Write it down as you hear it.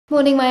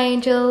Morning, my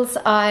angels.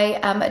 I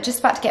am just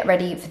about to get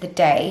ready for the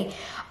day.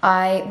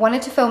 I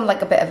wanted to film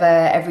like a bit of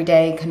a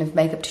everyday kind of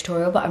makeup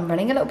tutorial, but I'm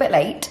running a little bit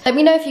late. Let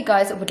me know if you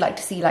guys would like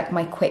to see like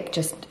my quick,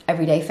 just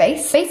everyday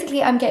face.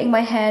 Basically, I'm getting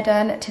my hair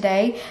done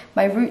today.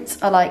 My roots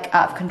are like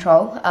out of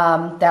control.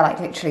 They're like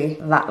literally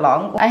that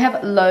long. I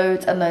have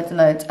loads and loads and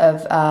loads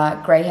of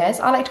grey hairs.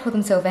 I like to call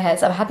them silver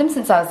hairs. I've had them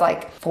since I was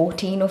like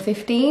 14 or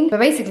 15. But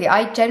basically,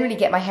 I generally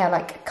get my hair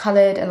like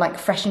coloured and like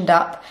freshened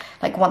up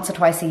like once or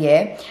twice a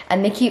year.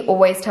 And Nikki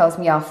always tells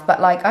me off,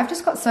 but like I've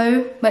just got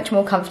so much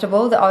more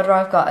comfortable the older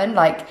I've gotten,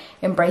 like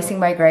embracing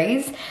my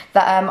greys,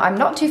 that I'm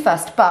not too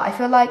fussed. But I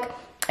feel like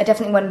I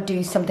definitely want to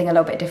do something a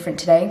little bit different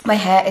today. My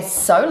hair is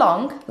so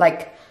long,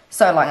 like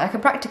so long, I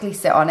could practically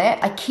sit on it.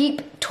 I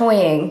keep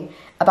toying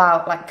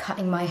about like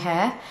cutting my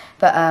hair,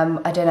 but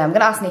I don't know. I'm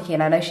gonna ask Nikki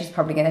and I know she's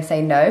probably gonna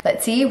say no.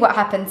 Let's see what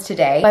happens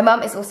today. My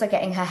mum is also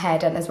getting her hair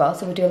done as well,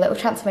 so we'll do a little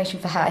transformation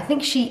for her. I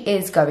think she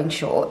is going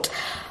short.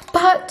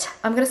 But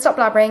I'm gonna stop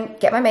blabbering,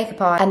 get my makeup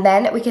on, and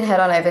then we can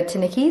head on over to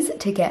Nikki's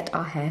to get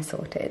our hair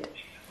sorted.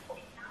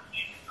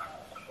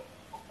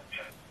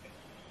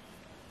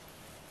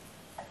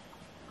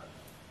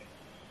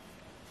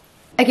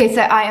 Okay,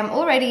 so I am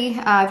all ready.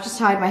 I've just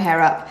tied my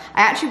hair up.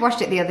 I actually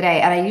washed it the other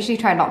day, and I usually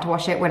try not to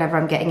wash it whenever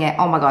I'm getting it.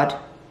 Oh my God,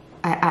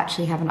 I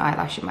actually have an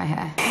eyelash in my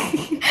hair.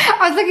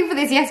 I was looking for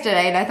this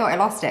yesterday and I thought I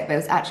lost it, but it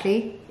was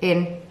actually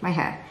in my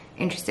hair.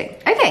 Interesting.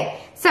 Okay,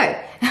 so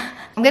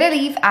I'm gonna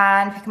leave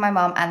and pick up my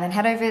mum and then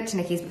head over to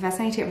Nikki's, but first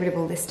I need to get rid of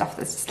all this stuff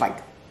that's just like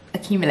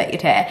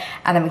accumulated here,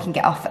 and then we can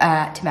get off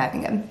to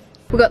Birmingham.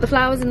 We've got the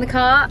flowers in the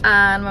car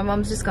and my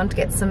mum's just gone to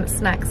get some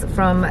snacks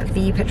from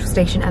the petrol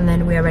station, and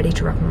then we are ready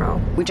to rock and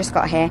roll. We just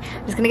got here.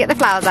 I'm just gonna get the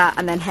flowers out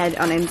and then head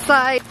on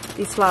inside.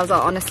 These flowers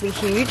are honestly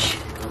huge.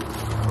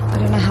 I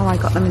don't know how I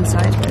got them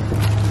inside, but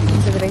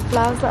these are the big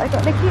flowers that I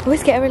got Nikki. I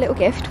always get her a little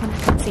gift when I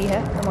can see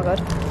her. Oh my God.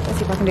 Let's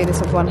see if I can do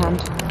this with one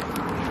hand.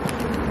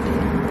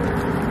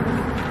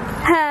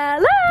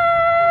 Hello!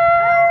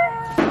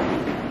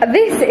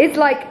 This is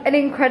like an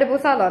incredible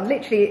salon.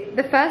 Literally,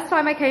 the first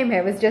time I came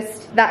here was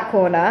just that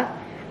corner,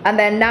 and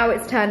then now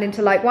it's turned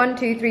into like 1,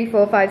 2, 3,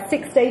 4, 5,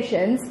 6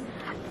 stations. And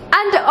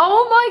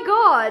oh my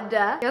God,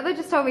 the other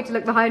just told me to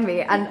look behind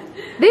me, and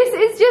this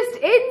is just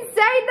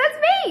insane. That's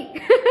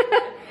me.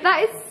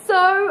 That is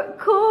so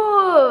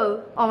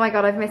cool. Oh my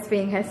God, I've missed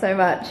being here so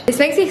much. This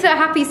makes me so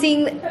happy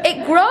seeing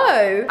it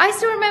grow. I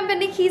still remember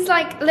Nikki's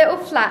like little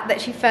flat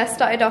that she first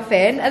started off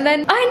in, and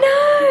then I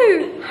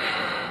know.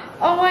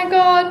 Oh my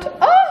God.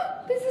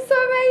 Oh, this is so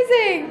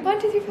amazing.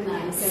 1, 2, 3, 4,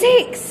 5,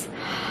 6.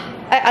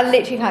 I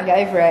literally can't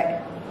get over it.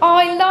 Oh,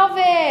 I love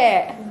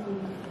it.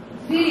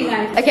 Really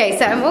nice. Okay,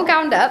 so I'm all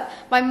gowned up.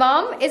 My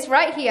mom is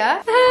right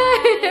here.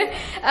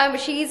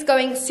 She's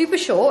going super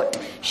short.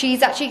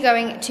 She's actually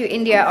going to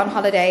India on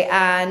holiday,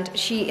 and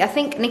I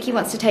think Nikki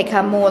wants to take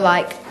her more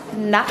like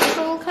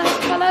natural kind of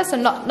color, so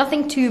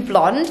nothing too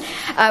blonde.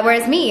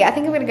 Whereas me, I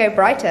think I'm gonna go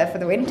brighter for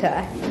the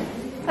winter.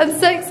 I'm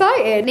so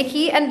excited.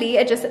 Nikki and Lee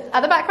are just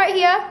at the back right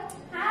here.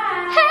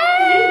 Hi.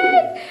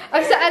 Hey!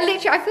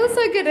 I feel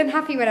so good and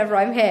happy whenever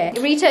I'm here.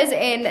 Rita's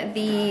in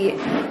the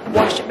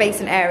wash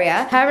basin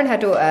area. Her and her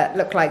daughter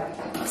look like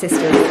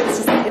sisters.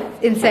 It's just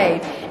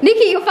insane.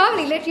 Nikki, your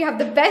family literally have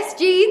the best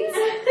genes.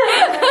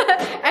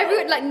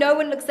 Everyone, like no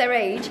one looks their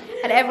age,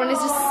 and everyone is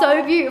just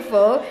so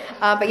beautiful.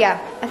 But yeah,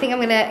 I think I'm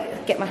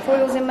gonna get my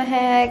foils in my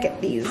hair,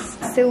 get these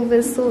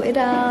silvers sorted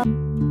out.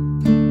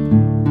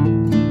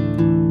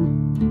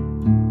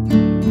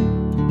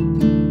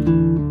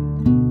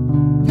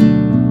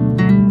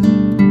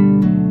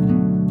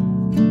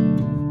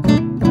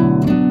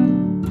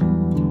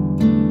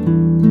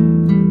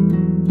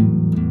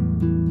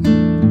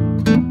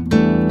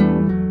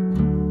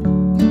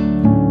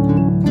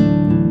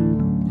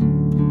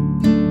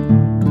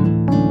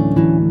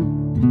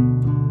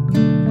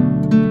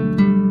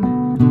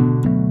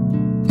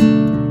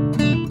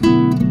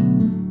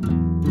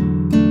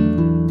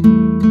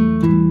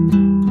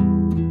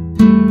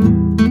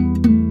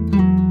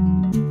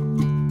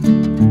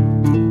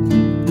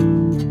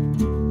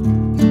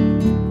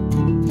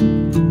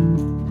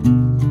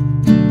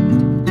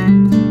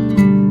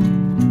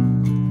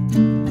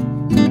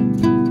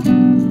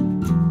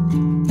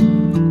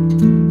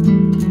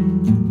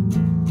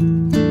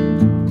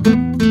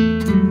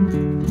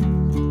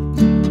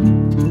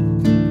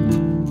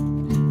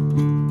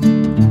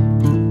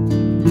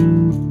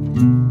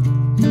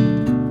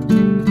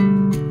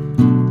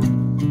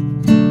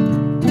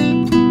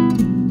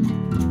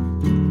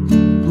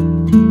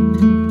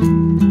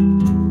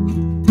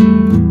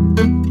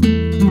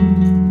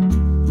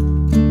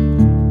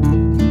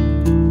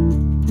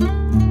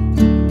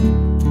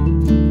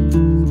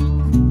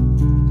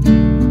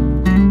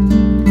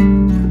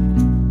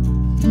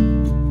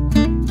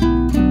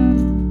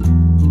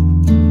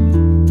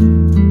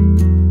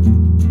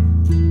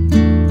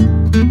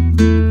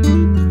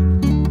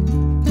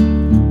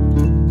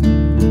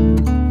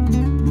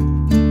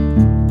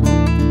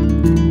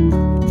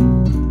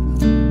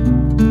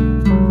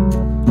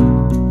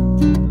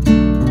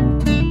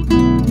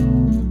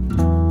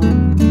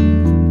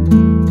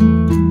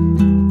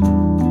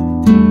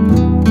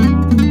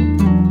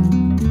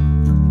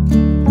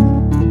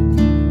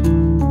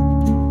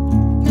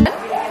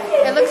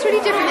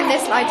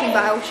 soon,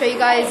 but I'll show you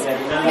guys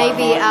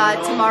maybe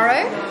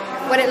tomorrow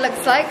what it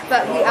looks like.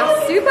 But we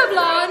are super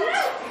blonde.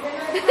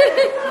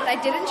 I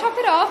didn't chop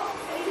it off.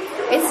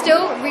 It's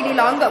still really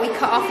long, but we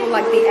cut off all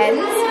like the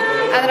ends.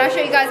 And then I'll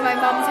show you guys my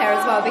mom's hair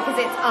as well because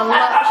it's a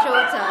lot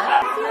shorter.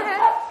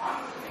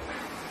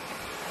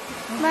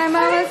 My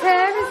mama's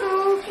hair is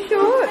all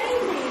short.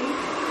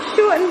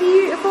 Short and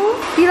beautiful.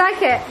 Do you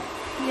like it?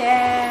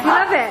 Yeah. You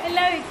love it? I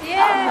love it,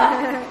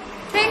 yeah.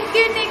 Thank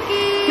you,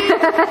 Nikki.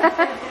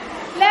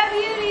 Love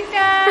you,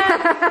 Lisa.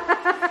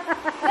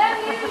 Love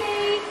you,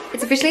 Lee.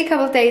 It's officially a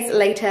couple of days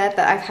later that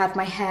I've had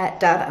my hair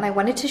done, and I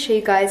wanted to show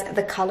you guys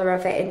the color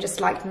of it in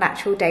just like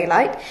natural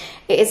daylight.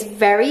 It is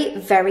very,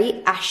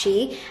 very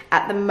ashy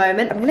at the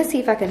moment. I'm gonna see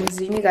if I can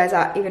zoom you guys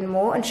out even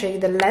more and show you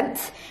the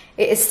length.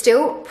 It is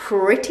still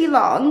pretty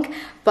long,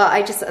 but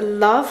I just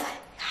love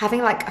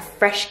having like a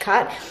fresh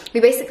cut. We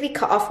basically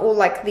cut off all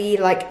like the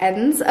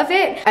ends of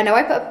it. I know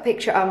I put up a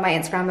picture on my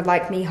Instagram with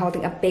like me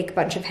holding a big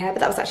bunch of hair, but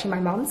that was actually my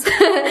mom's.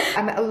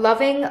 I'm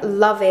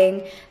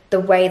loving the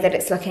way that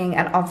it's looking,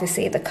 and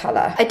obviously the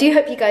color. I do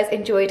hope you guys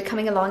enjoyed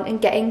coming along and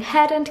getting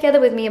hair done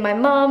together with me and my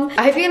mom.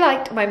 I hope you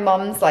liked my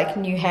mom's like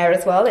new hair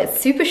as well. It's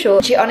super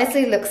short. She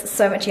honestly looks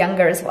so much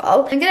younger as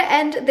well. I'm gonna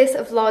end this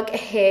vlog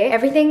here.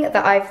 Everything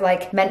that I've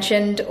like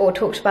mentioned or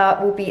talked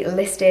about will be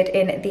listed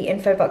in the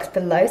info box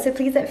below, so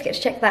please don't forget to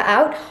check that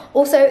out.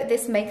 Also,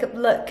 this makeup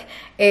look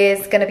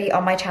is gonna be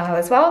on my channel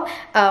as well.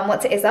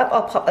 Once it is up,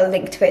 I'll pop a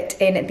link to it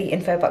in the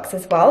info box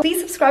as well. Please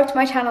subscribe to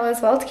my channel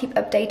as well to keep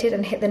updated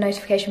and hit the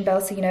notification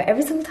bell so you know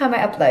every single time I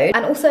upload.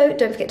 And also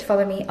don't forget to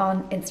follow me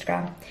on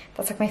Instagram.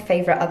 That's like my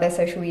favorite other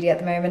social media at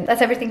the moment.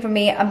 That's everything from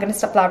me. I'm gonna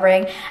stop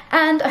blabbering,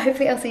 and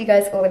hopefully I'll see you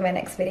guys all in my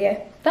next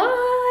video.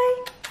 Bye.